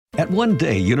At One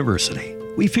Day University,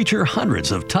 we feature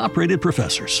hundreds of top-rated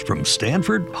professors from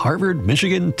Stanford, Harvard,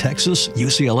 Michigan, Texas,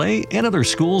 UCLA, and other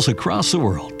schools across the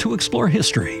world to explore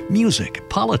history, music,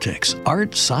 politics,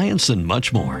 art, science, and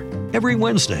much more. Every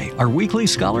Wednesday, our weekly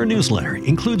scholar newsletter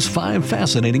includes 5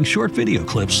 fascinating short video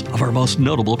clips of our most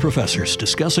notable professors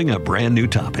discussing a brand new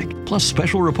topic, plus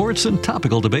special reports and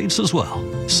topical debates as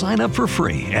well. Sign up for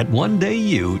free at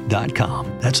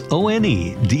onedayu.com. That's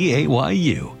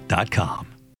ONEDAYU.com.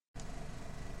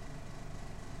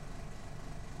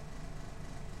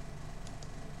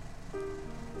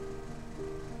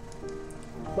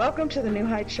 Welcome to the New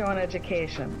Heights Show on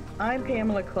Education. I'm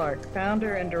Pamela Clark,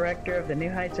 founder and director of the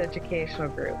New Heights Educational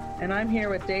Group, and I'm here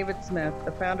with David Smith,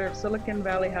 the founder of Silicon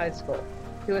Valley High School,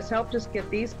 who has helped us get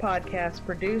these podcasts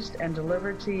produced and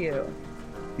delivered to you.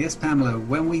 Yes, Pamela,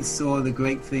 when we saw the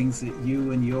great things that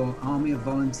you and your army of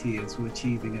volunteers were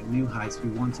achieving at New Heights, we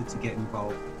wanted to get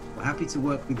involved. We're happy to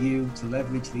work with you to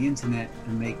leverage the internet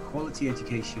and make quality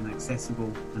education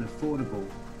accessible and affordable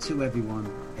to everyone,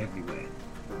 everywhere.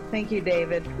 Thank you,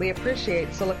 David. We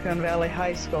appreciate Silicon Valley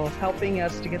High School helping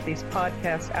us to get these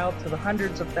podcasts out to the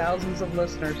hundreds of thousands of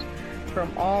listeners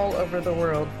from all over the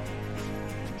world.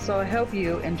 So I hope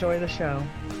you enjoy the show.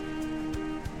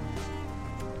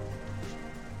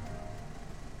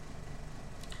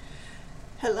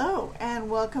 Hello, and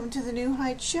welcome to the New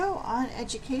Heights Show on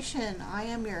Education. I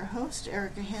am your host,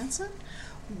 Erica Hansen.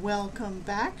 Welcome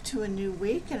back to a new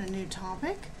week and a new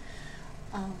topic.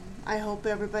 I hope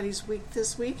everybody's week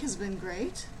this week has been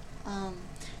great.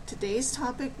 Today's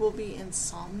topic will be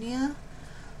insomnia.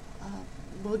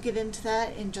 We'll get into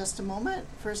that in just a moment.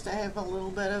 First, I have a little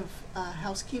bit of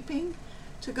housekeeping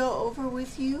to go over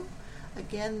with you.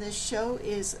 Again, this show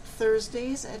is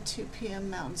Thursdays at 2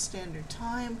 p.m. Mountain Standard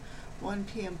Time, 1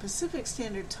 p.m. Pacific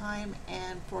Standard Time,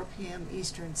 and 4 p.m.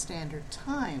 Eastern Standard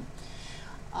Time.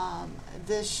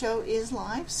 This show is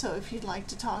live, so if you'd like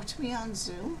to talk to me on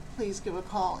Zoom, please give a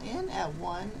call in at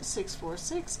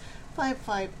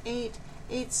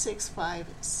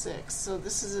 1-646-558-8656. So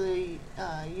this is a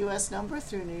U.S. number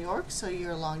through New York, so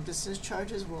your long-distance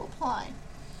charges will apply.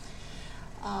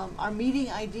 Our meeting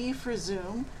ID for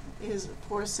Zoom is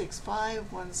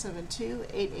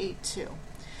 465-172-882.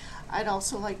 I'd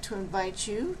also like to invite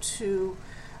you to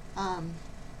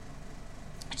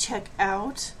check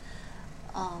out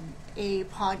a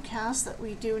podcast that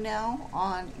we do now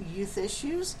on youth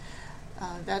issues.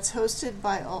 That's hosted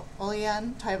by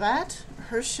Olian Taivat.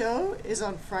 Her show is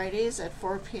on Fridays at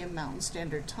 4 p.m. Mountain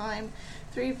Standard Time,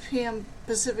 3 p.m.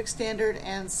 Pacific Standard,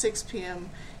 and 6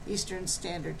 p.m. Eastern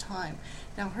Standard Time.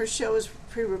 Now, her show is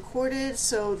pre-recorded,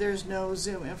 so there's no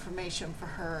Zoom information for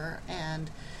her,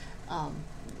 and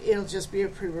it'll just be a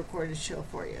pre-recorded show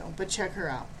for you. But check her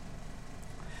out.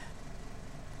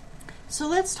 So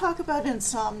let's talk about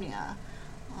insomnia.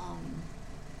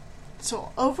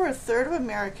 So over a third of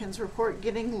Americans report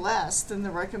getting less than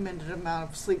the recommended amount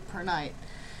of sleep per night.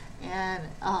 And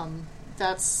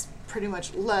that's pretty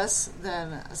much less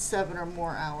than 7 or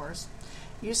more hours.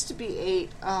 Used to be 8,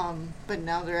 but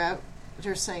now they're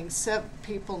saying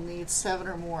people need 7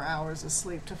 or more hours of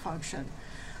sleep to function.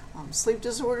 Sleep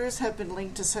disorders have been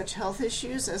linked to such health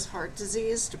issues as heart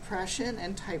disease, depression,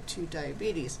 and type 2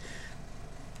 diabetes.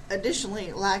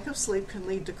 Additionally, lack of sleep can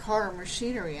lead to car or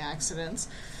machinery accidents.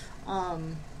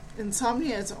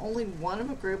 Insomnia is only one of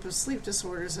a group of sleep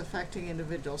disorders affecting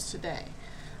individuals today.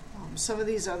 Some of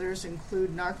these others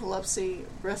include narcolepsy,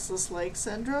 restless leg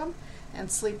syndrome, and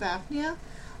sleep apnea.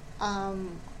 I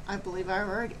believe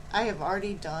I have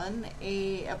already done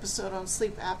a episode on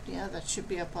sleep apnea that should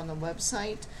be up on the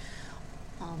website.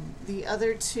 The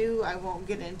other two I won't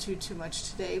get into too much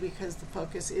today because the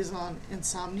focus is on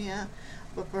insomnia,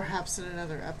 but perhaps in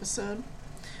another episode.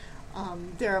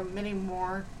 There are many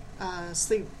more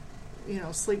sleep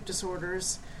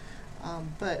disorders,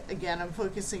 but again, I'm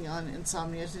focusing on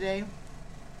insomnia today.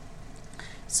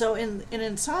 So in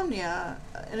insomnia,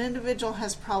 an individual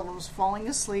has problems falling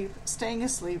asleep, staying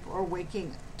asleep, or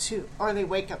they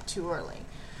wake up too early.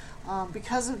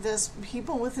 Because of this,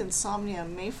 people with insomnia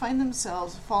may find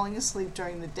themselves falling asleep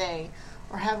during the day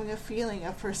or having a feeling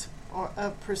of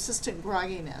persistent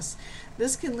grogginess.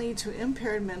 This can lead to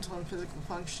impaired mental and physical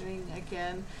functioning.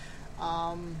 Again,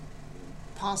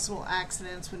 possible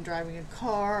accidents when driving a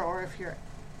car or if you're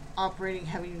operating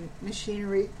heavy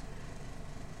machinery.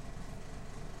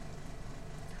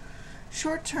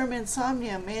 Short-term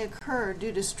insomnia may occur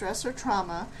due to stress or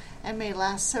trauma and may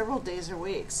last several days or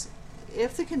weeks.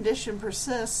 If the condition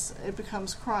persists, it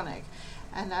becomes chronic,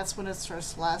 and that's when it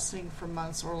starts lasting for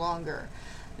months or longer.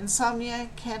 Insomnia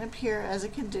can appear as a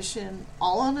condition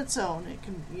all on its own.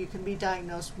 You can be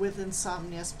diagnosed with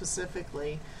insomnia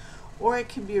specifically, or it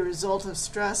can be a result of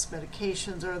stress,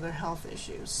 medications, or other health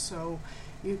issues. So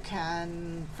you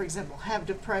can, for example, have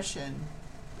depression,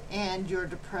 and your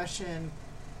depression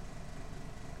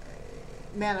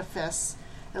manifests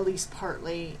at least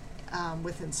partly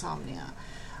with insomnia.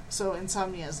 So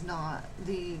insomnia is not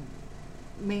the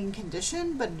main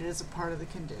condition, but it is a part of the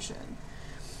condition.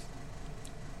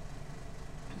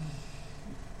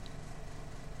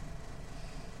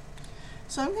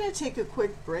 So I'm going to take a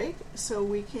quick break so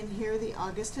we can hear the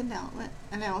August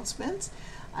announcements.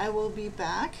 I will be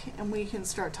back and we can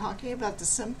start talking about the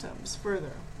symptoms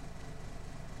further.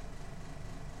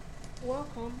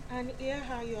 Welcome, and here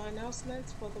are your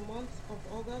announcements for the month of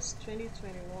August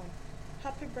 2021.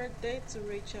 Happy birthday to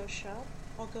Rachel Sharp,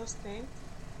 August 10th,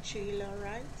 Sheila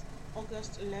Wright,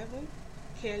 August 11th,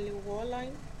 Kelly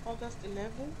Warline, August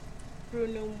 11th,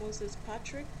 Bruno Moses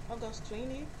Patrick, August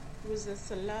 20th, Rosa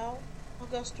Salau,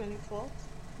 August 24th,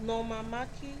 Norma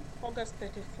Maki, August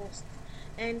 31st,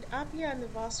 and happy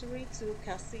anniversary to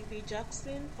Cassidy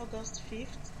Jackson, August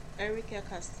 5th, Erica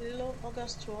Castillo,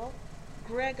 August 12th,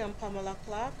 Greg and Pamela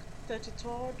Clark,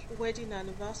 33rd wedding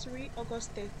anniversary,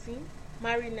 August 13th,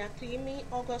 Marina Klimi,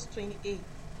 August 28th.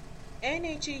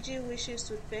 NHEG wishes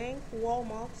to thank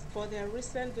Walmart for their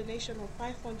recent donation of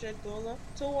 $500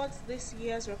 towards this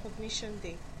year's Recognition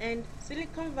Day, and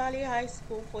Silicon Valley High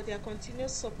School for their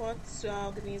continued support to our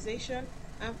organization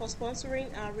and for sponsoring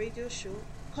our radio show.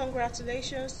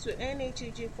 Congratulations to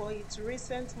NHEG for its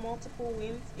recent multiple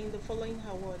wins in the following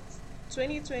awards: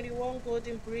 2021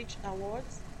 Golden Bridge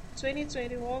Awards,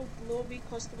 2021 Globee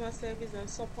Customer Service and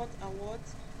Support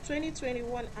Awards,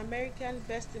 2021 American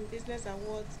Best in Business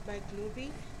Awards by Globee.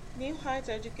 New Heights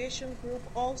Education Group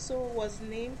also was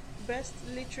named Best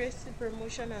Literacy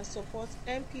Promotion and Support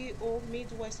MPO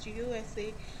Midwest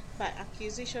USA by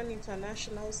Acquisition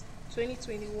International's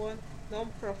 2021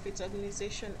 Nonprofit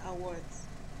Organization Awards.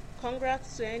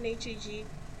 Congrats to NHEG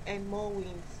and more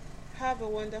wins. Have a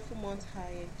wonderful month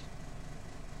ahead.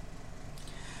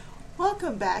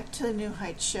 Welcome back to the New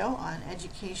Heights Show on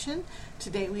education.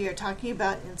 Today we are talking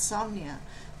about insomnia.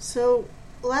 So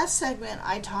last segment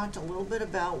I talked a little bit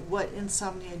about what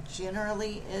insomnia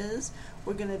generally is.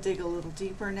 We're going to dig a little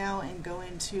deeper now and go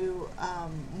into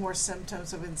more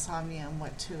symptoms of insomnia and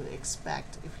what to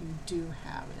expect if you do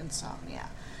have insomnia.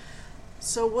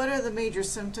 So what are the major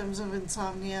symptoms of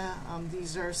insomnia?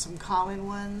 These are some common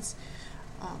ones.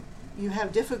 You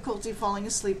have difficulty falling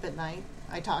asleep at night.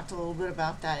 I talked a little bit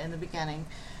about that in the beginning.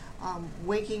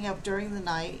 Waking up during the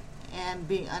night and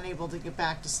being unable to get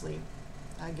back to sleep.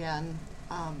 Again,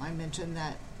 I mentioned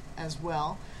that as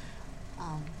well.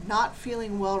 Not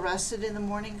feeling well rested in the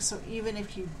morning, so even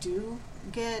if you do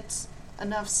get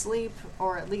enough sleep,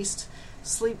 or at least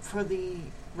sleep for the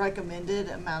recommended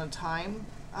amount of time,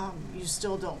 you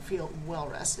still don't feel well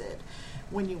rested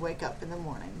when you wake up in the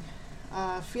morning.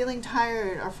 Feeling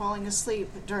tired or falling asleep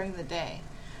during the day.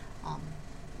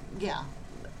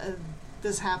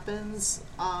 This happens.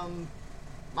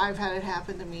 I've had it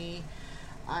happen to me.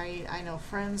 I know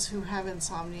friends who have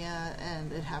insomnia,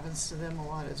 and it happens to them a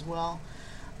lot as well.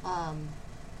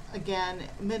 Again,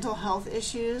 mental health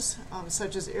issues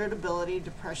such as irritability,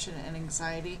 depression, and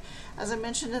anxiety. As I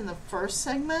mentioned in the first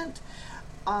segment,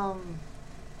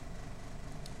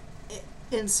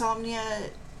 insomnia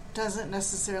doesn't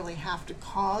necessarily have to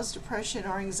cause depression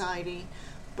or anxiety,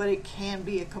 but it can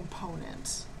be a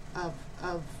component of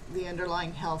the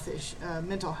underlying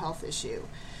mental health issue.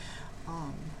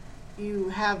 You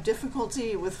have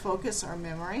difficulty with focus or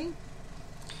memory,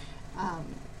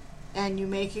 and you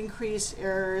make increased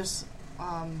errors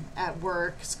at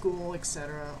work, school,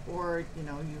 etc., or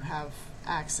you have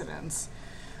accidents.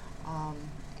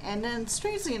 And then,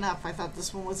 strangely enough, I thought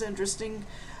this one was interesting.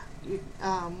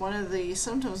 One of the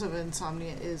symptoms of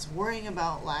insomnia is worrying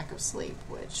about lack of sleep,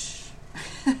 which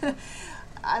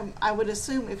I would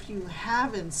assume if you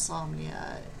have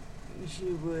insomnia,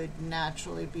 you would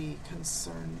naturally be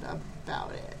concerned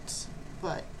about it.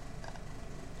 But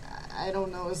I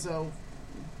don't know if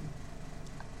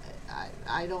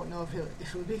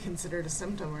it would be considered a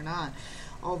symptom or not.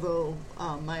 Although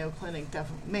Mayo Clinic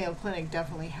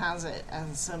definitely has it as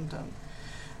a symptom.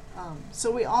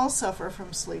 So we all suffer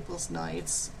from sleepless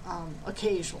nights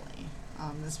occasionally.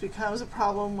 This becomes a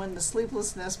problem when the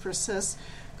sleeplessness persists,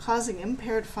 causing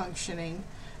impaired functioning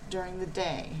during the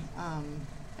day.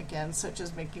 Again, such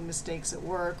as making mistakes at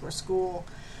work or school,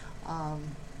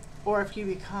 or if you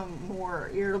become more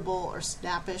irritable or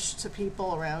snappish to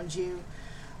people around you,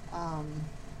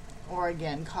 or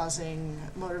again causing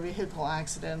motor vehicle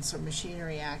accidents or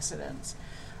machinery accidents.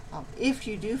 If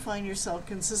you do find yourself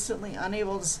consistently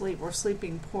unable to sleep or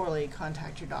sleeping poorly,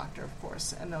 contact your doctor, of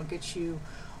course, and they'll get you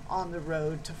on the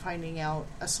road to finding out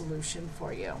a solution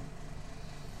for you.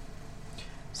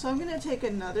 So I'm going to take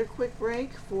another quick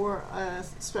break for a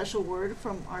special word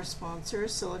from our sponsor,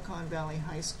 Silicon Valley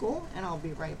High School, and I'll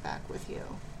be right back with you.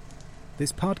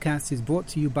 This podcast is brought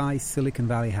to you by Silicon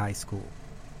Valley High School,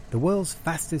 the world's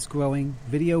fastest growing,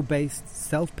 video-based,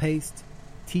 self-paced,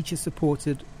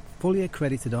 teacher-supported, fully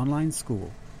accredited online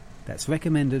school that's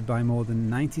recommended by more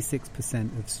than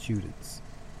 96% of students.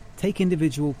 Take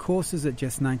individual courses at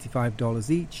just $95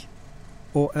 each,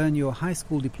 or earn your high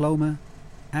school diploma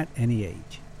at any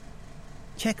age.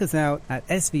 Check us out at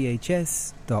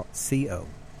svhs.co.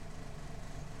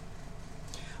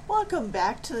 Welcome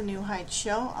back to the New Heights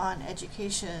Show on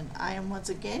Education. I am once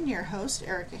again your host,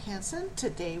 Erica Hansen.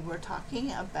 Today we're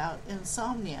talking about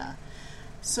insomnia.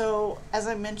 So, as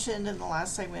I mentioned in the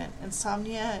last segment,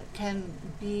 insomnia can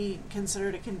be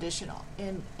considered a condition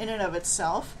in and of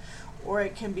itself, or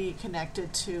it can be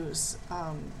connected to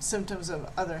symptoms of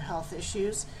other health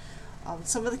issues.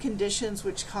 Some of the conditions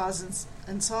which cause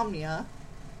insomnia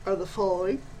are the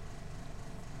following.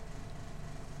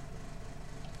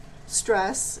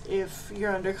 Stress, if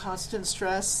you're under constant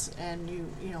stress and you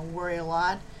worry a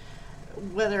lot,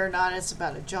 whether or not it's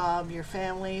about a job, your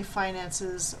family,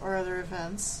 finances, or other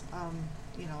events.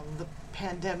 The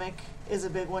pandemic is a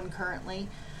big one currently.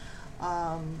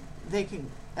 They can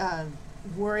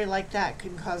worry like that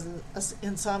can cause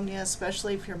insomnia,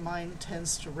 especially if your mind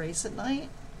tends to race at night,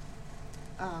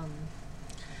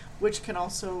 which can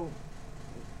also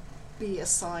be a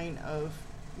sign of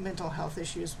mental health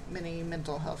issues, many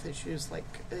mental health issues like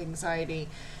anxiety.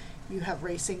 You have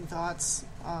racing thoughts,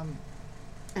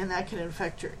 and that can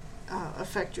affect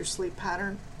your sleep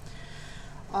pattern.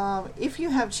 If you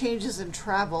have changes in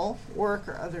travel, work,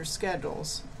 or other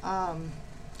schedules,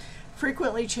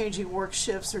 frequently changing work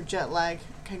shifts or jet lag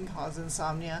can cause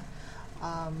insomnia.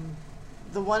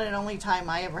 The one and only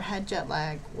time I ever had jet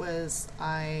lag was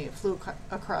I flew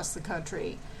across the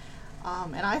country,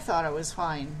 and I thought I was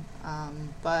fine,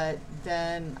 but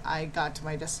then I got to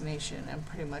my destination and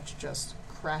pretty much just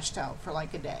crashed out for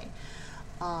like a day.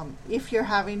 If you're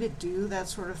having to do that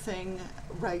sort of thing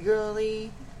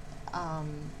regularly,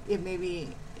 it may be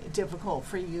difficult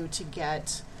for you to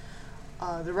get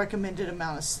the recommended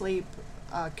amount of sleep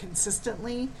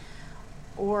consistently,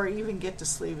 or even get to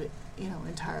sleep,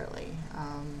 entirely.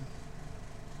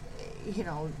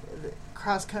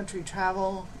 Cross-country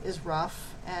travel is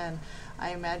rough, and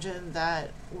I imagine that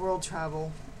world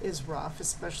travel is rough,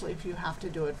 especially if you have to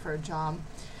do it for a job.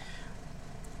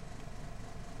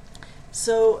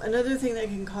 So another thing that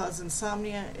can cause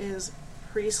insomnia is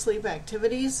pre-sleep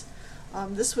activities.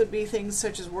 This would be things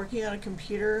such as working on a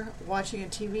computer, watching a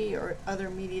TV, or other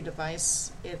media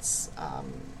device. It's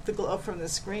the glow from the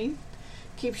screen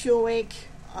keeps you awake,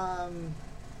 and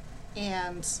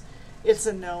it's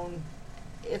a known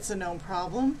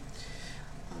problem.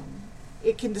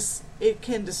 It can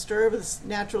disturb the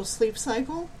natural sleep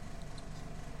cycle.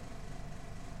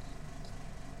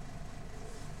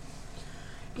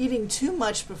 Eating too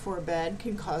much before bed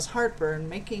can cause heartburn,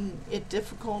 making it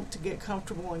difficult to get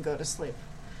comfortable and go to sleep.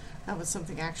 That was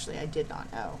something actually I did not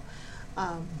know.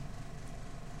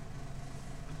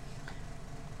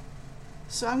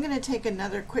 So I'm going to take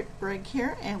another quick break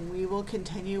here, and we will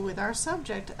continue with our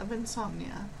subject of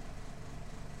insomnia.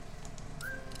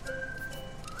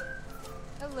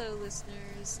 Hello,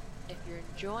 listeners. If you're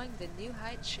enjoying the New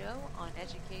Heights Show on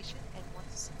education and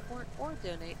want to support or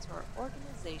donate to our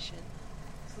organization,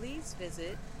 please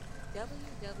visit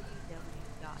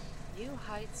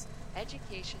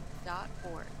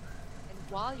www.newheightseducation.org. And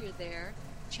while you're there,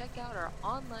 check out our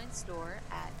online store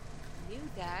at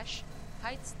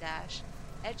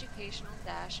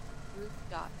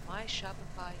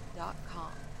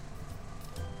new-heights-educational-group.myshopify.com.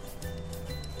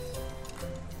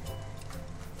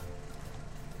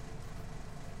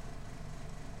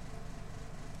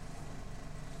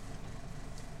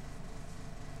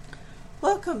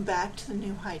 Welcome back to the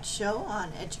New Heights Show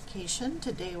on Education.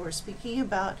 Today we're speaking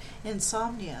about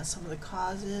insomnia, some of the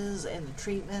causes and the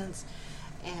treatments,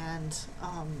 and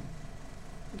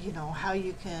how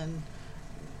you can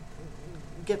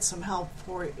get some help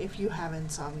for if you have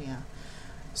insomnia.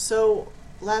 So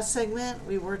last segment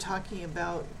we were talking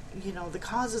about the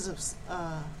causes of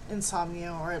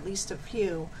insomnia, or at least a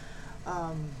few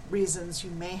reasons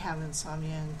you may have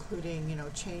insomnia, including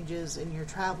changes in your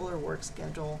travel or work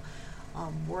schedule.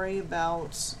 Worry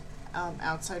about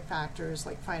outside factors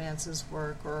like finances,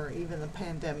 work, or even the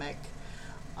pandemic.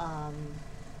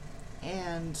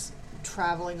 and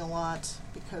traveling a lot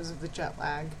because of the jet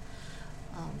lag.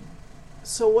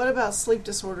 So what about sleep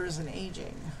disorders and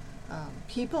aging?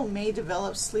 People may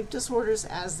develop sleep disorders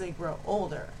as they grow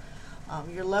older.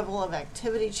 Your level of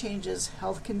activity changes,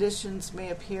 health conditions may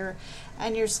appear,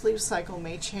 and your sleep cycle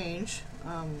may change.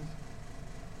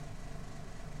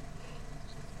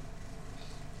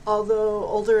 Although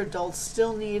older adults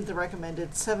still need the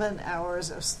recommended 7 hours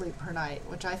of sleep per night,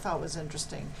 which I thought was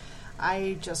interesting.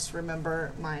 I just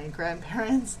remember my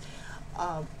grandparents,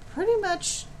 pretty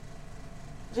much,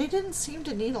 they didn't seem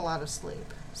to need a lot of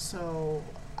sleep. So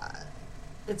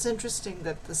it's interesting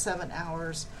that the 7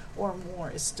 hours or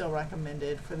more is still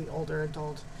recommended for the older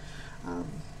adult.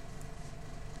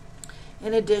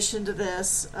 In addition to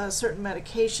this, certain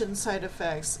medication side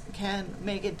effects can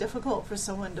make it difficult for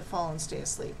someone to fall and stay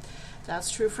asleep.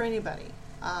 That's true for anybody,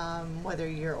 whether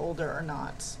you're older or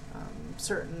not.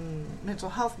 Certain mental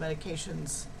health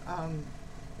medications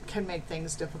can make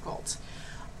things difficult.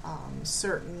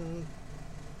 Certain,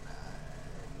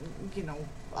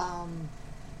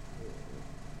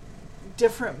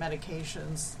 different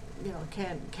medications,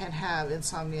 can have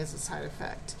insomnia as a side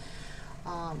effect.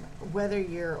 Whether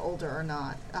you're older or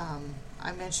not.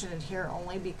 I mention it here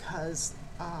only because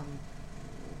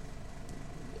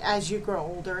as you grow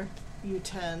older, you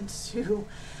tend to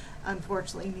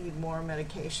unfortunately need more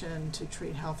medication to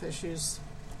treat health issues.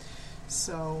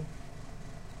 So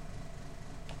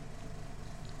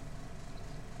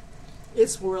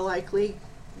it's more likely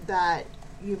that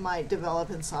you might develop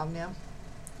insomnia.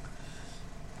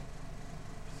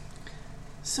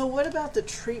 So what about the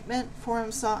treatment for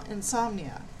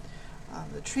insomnia?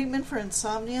 The treatment for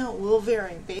insomnia will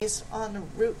vary based on the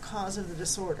root cause of the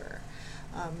disorder.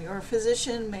 Your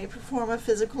physician may perform a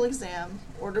physical exam,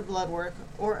 order blood work,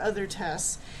 or other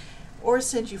tests, or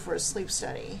send you for a sleep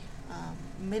study.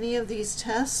 Many of these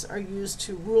tests are used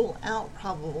to rule out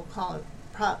possible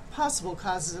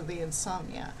causes of the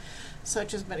insomnia,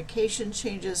 such as medication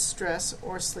changes, stress,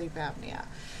 or sleep apnea.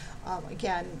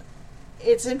 Again,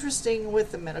 it's interesting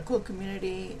with the medical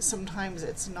community. Sometimes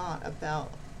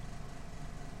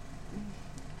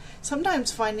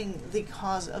finding the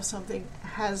cause of something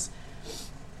has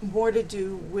more to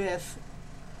do with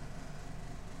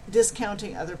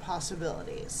discounting other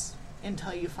possibilities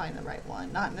until you find the right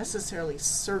one, not necessarily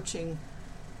searching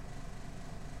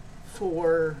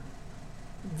for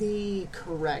the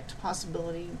correct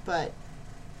possibility, but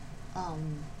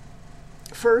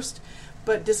first,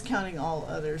 but discounting all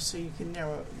others so you can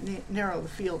narrow the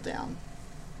field down.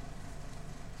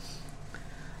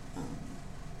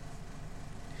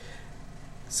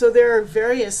 So there are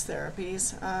various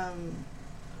therapies,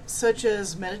 such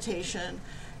as meditation.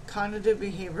 Cognitive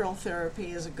behavioral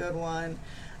therapy is a good one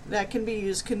that can be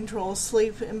used to control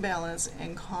sleep imbalance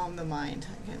and calm the mind.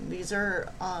 Again, these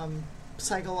are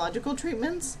psychological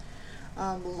treatments.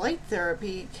 Light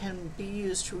therapy can be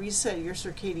used to reset your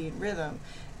circadian rhythm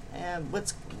and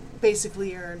what's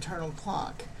basically your internal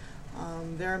clock.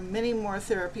 There are many more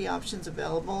therapy options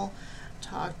available.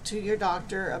 Talk to your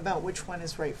doctor about which one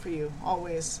is right for you.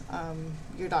 Always,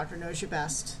 your doctor knows you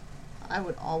best. I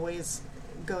would always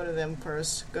go to them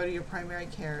first. Go to your primary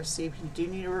care. See if you do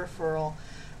need a referral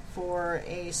for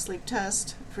a sleep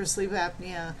test for sleep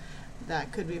apnea.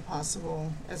 That could be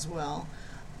possible as well.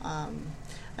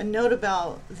 A note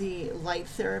about the light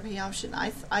therapy option.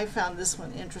 I found this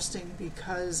one interesting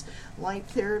because light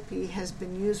therapy has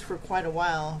been used for quite a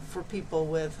while for people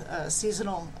with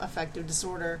seasonal affective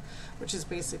disorder, which is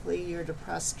basically you're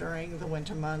depressed during the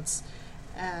winter months,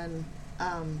 and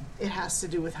it has to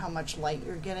do with how much light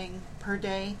you're getting per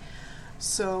day.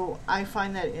 So I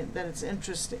find that it's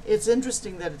interesting. It's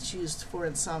interesting that it's used for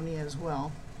insomnia as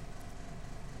well.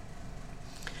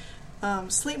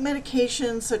 Sleep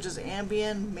medications such as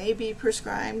Ambien may be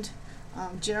prescribed.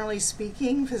 Generally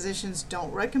speaking, physicians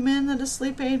don't recommend that a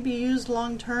sleep aid be used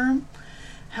long term.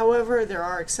 However, there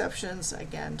are exceptions.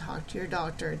 Again, talk to your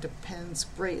doctor. It depends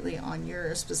greatly on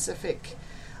your specific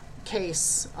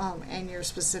case and your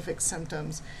specific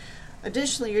symptoms.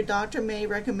 Additionally, your doctor may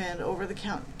recommend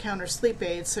over-the-counter sleep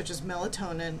aids such as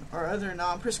melatonin or other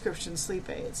non-prescription sleep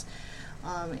aids.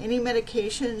 Any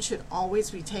medication should always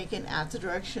be taken at the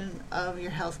direction of your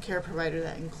healthcare provider.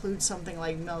 That includes something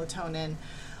like melatonin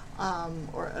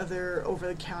or other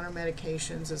over-the-counter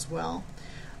medications as well.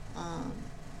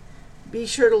 Be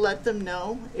sure to let them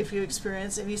know if you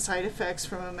experience any side effects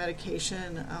from a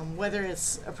medication, whether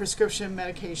it's a prescription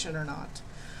medication or not.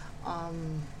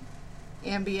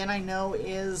 Ambien, I know,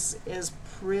 is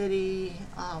pretty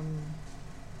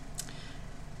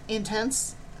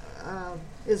intense.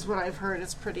 is what I've heard.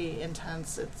 It's pretty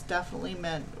intense. It's definitely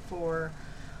meant for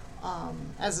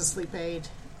as a sleep aid,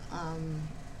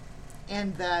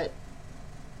 and that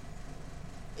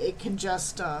it can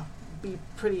just be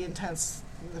pretty intense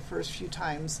the first few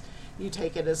times you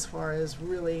take it, as far as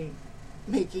really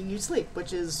making you sleep,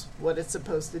 which is what it's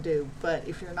supposed to do. But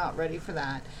if you're not ready for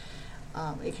that,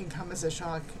 it can come as a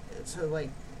shock to like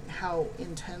how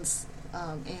intense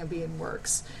Ambien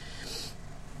works.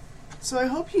 So I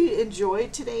hope you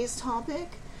enjoyed today's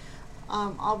topic.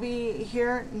 I'll be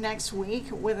here next week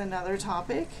with another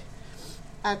topic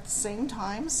at the same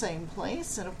time, same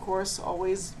place, and of course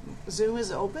always Zoom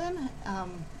is open.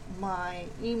 My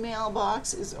email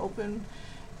box is open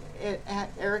at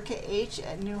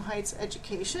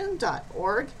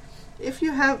ericah@newheightseducation.org. If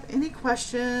you have any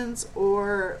questions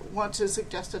or want to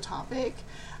suggest a topic,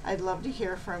 I'd love to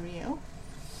hear from you.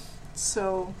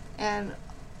 So, and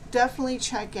definitely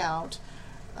check out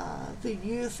the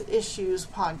Youth Issues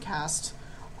podcast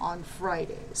on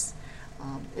Fridays.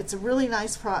 It's a really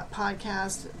nice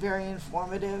podcast, very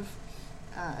informative.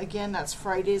 Again, that's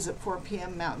Fridays at 4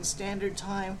 p.m. Mountain Standard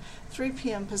Time, 3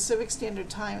 p.m. Pacific Standard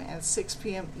Time, and 6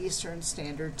 p.m. Eastern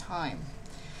Standard Time.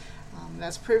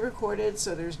 That's pre-recorded,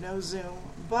 so there's no Zoom,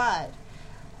 but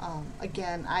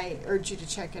again, I urge you to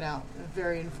check it out.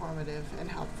 Very informative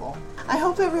and helpful. I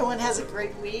hope everyone has a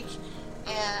great week,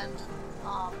 and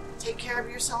take care of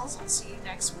yourselves. I'll see you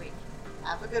next week.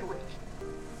 Have a good week.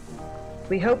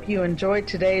 We hope you enjoyed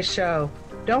today's show.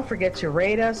 Don't forget to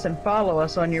rate us and follow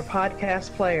us on your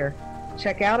podcast player.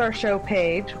 Check out our show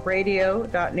page,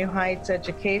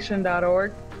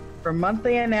 radio.newheightseducation.org, for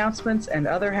monthly announcements and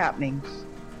other happenings.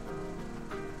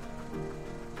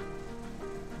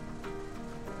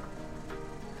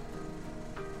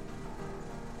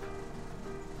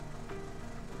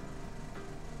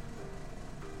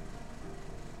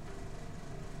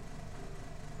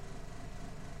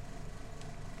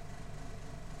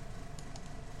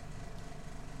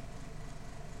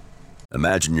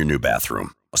 Imagine your new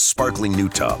bathroom. A sparkling new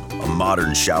tub, a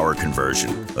modern shower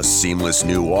conversion, a seamless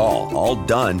new wall, all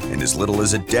done in as little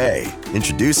as a day.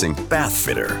 Introducing Bath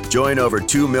Fitter. Join over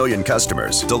 2 million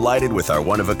customers delighted with our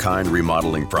one-of-a-kind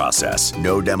remodeling process.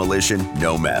 No demolition,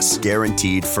 no mess.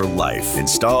 Guaranteed for life.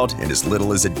 Installed in as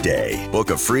little as a day.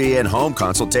 Book a free in-home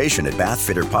consultation at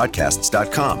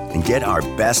bathfitterpodcasts.com and get our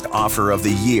best offer of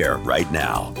the year right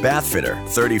now. Bath Fitter,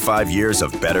 35 years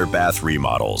of better bath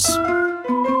remodels.